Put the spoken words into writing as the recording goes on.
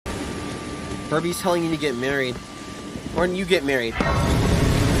Furby's telling you to get married. Or you get married.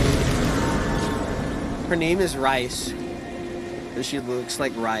 Her name is Rice. And she looks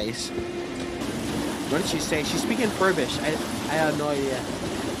like rice. What did she say? She's speaking Furbish. I have no idea.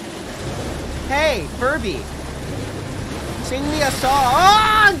 Hey, Furby! Sing me a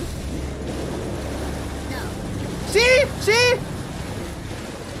song! No. See? See?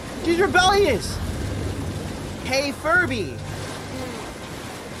 She's rebellious. Hey, Furby!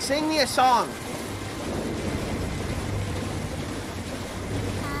 Sing me a song.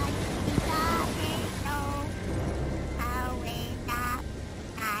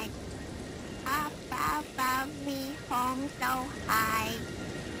 Home so high.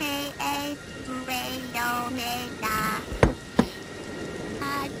 Hey, hey, radio, mega.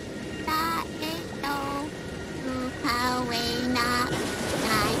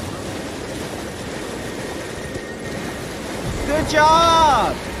 Good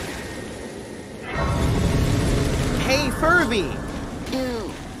job! Hey, Furby!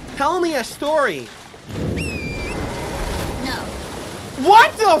 Tell me a story. No.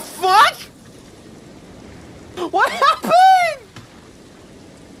 What the fuck? What happened?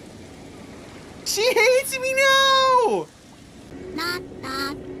 She hates me now! Knock,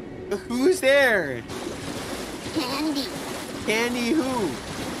 knock. Who's there? Candy. Candy who?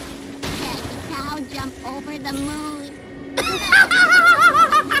 Candy cow jump over the moon.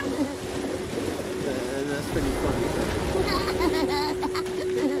 That's pretty funny.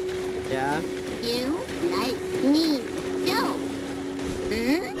 Yeah? You like me too.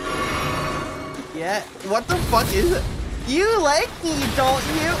 Hmm? Yeah? What the fuck is it? You like me, don't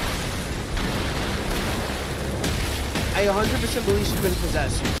you? I 100% believe she's been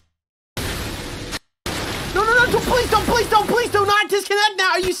possessed. No, no, no, please do not disconnect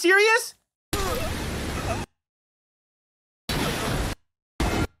now. Are you serious?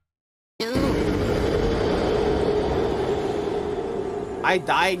 I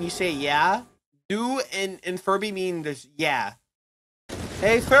died and you say yeah? Do and Furby mean this yeah.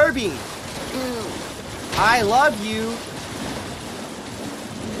 Hey, Furby. I love you.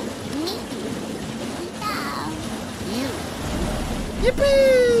 You.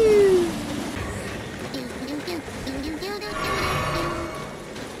 Yippee!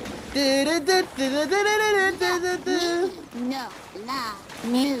 No, la,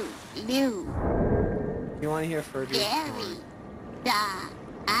 new. You want to hear Furby? Gary, da,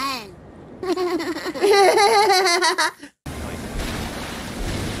 and.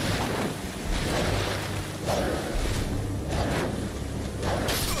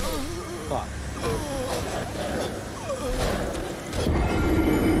 Fuck.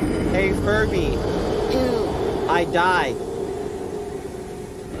 Hey, Furby. I died.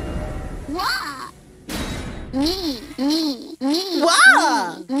 What? Me.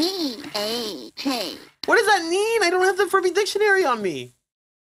 What? Me, hey. What does that mean? I don't have the Furby dictionary on me.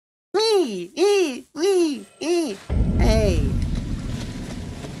 Me, hey.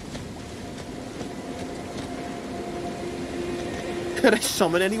 Could I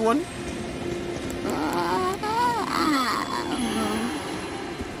summon anyone?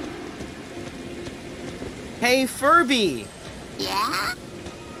 Hey, Furby. Yeah?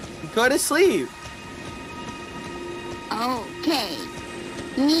 Go to sleep. Okay.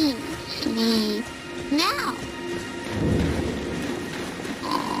 Me, sleep now.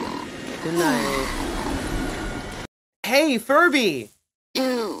 Good night. Hey, Furby.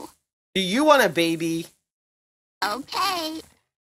 Do. Do you want a baby? Okay.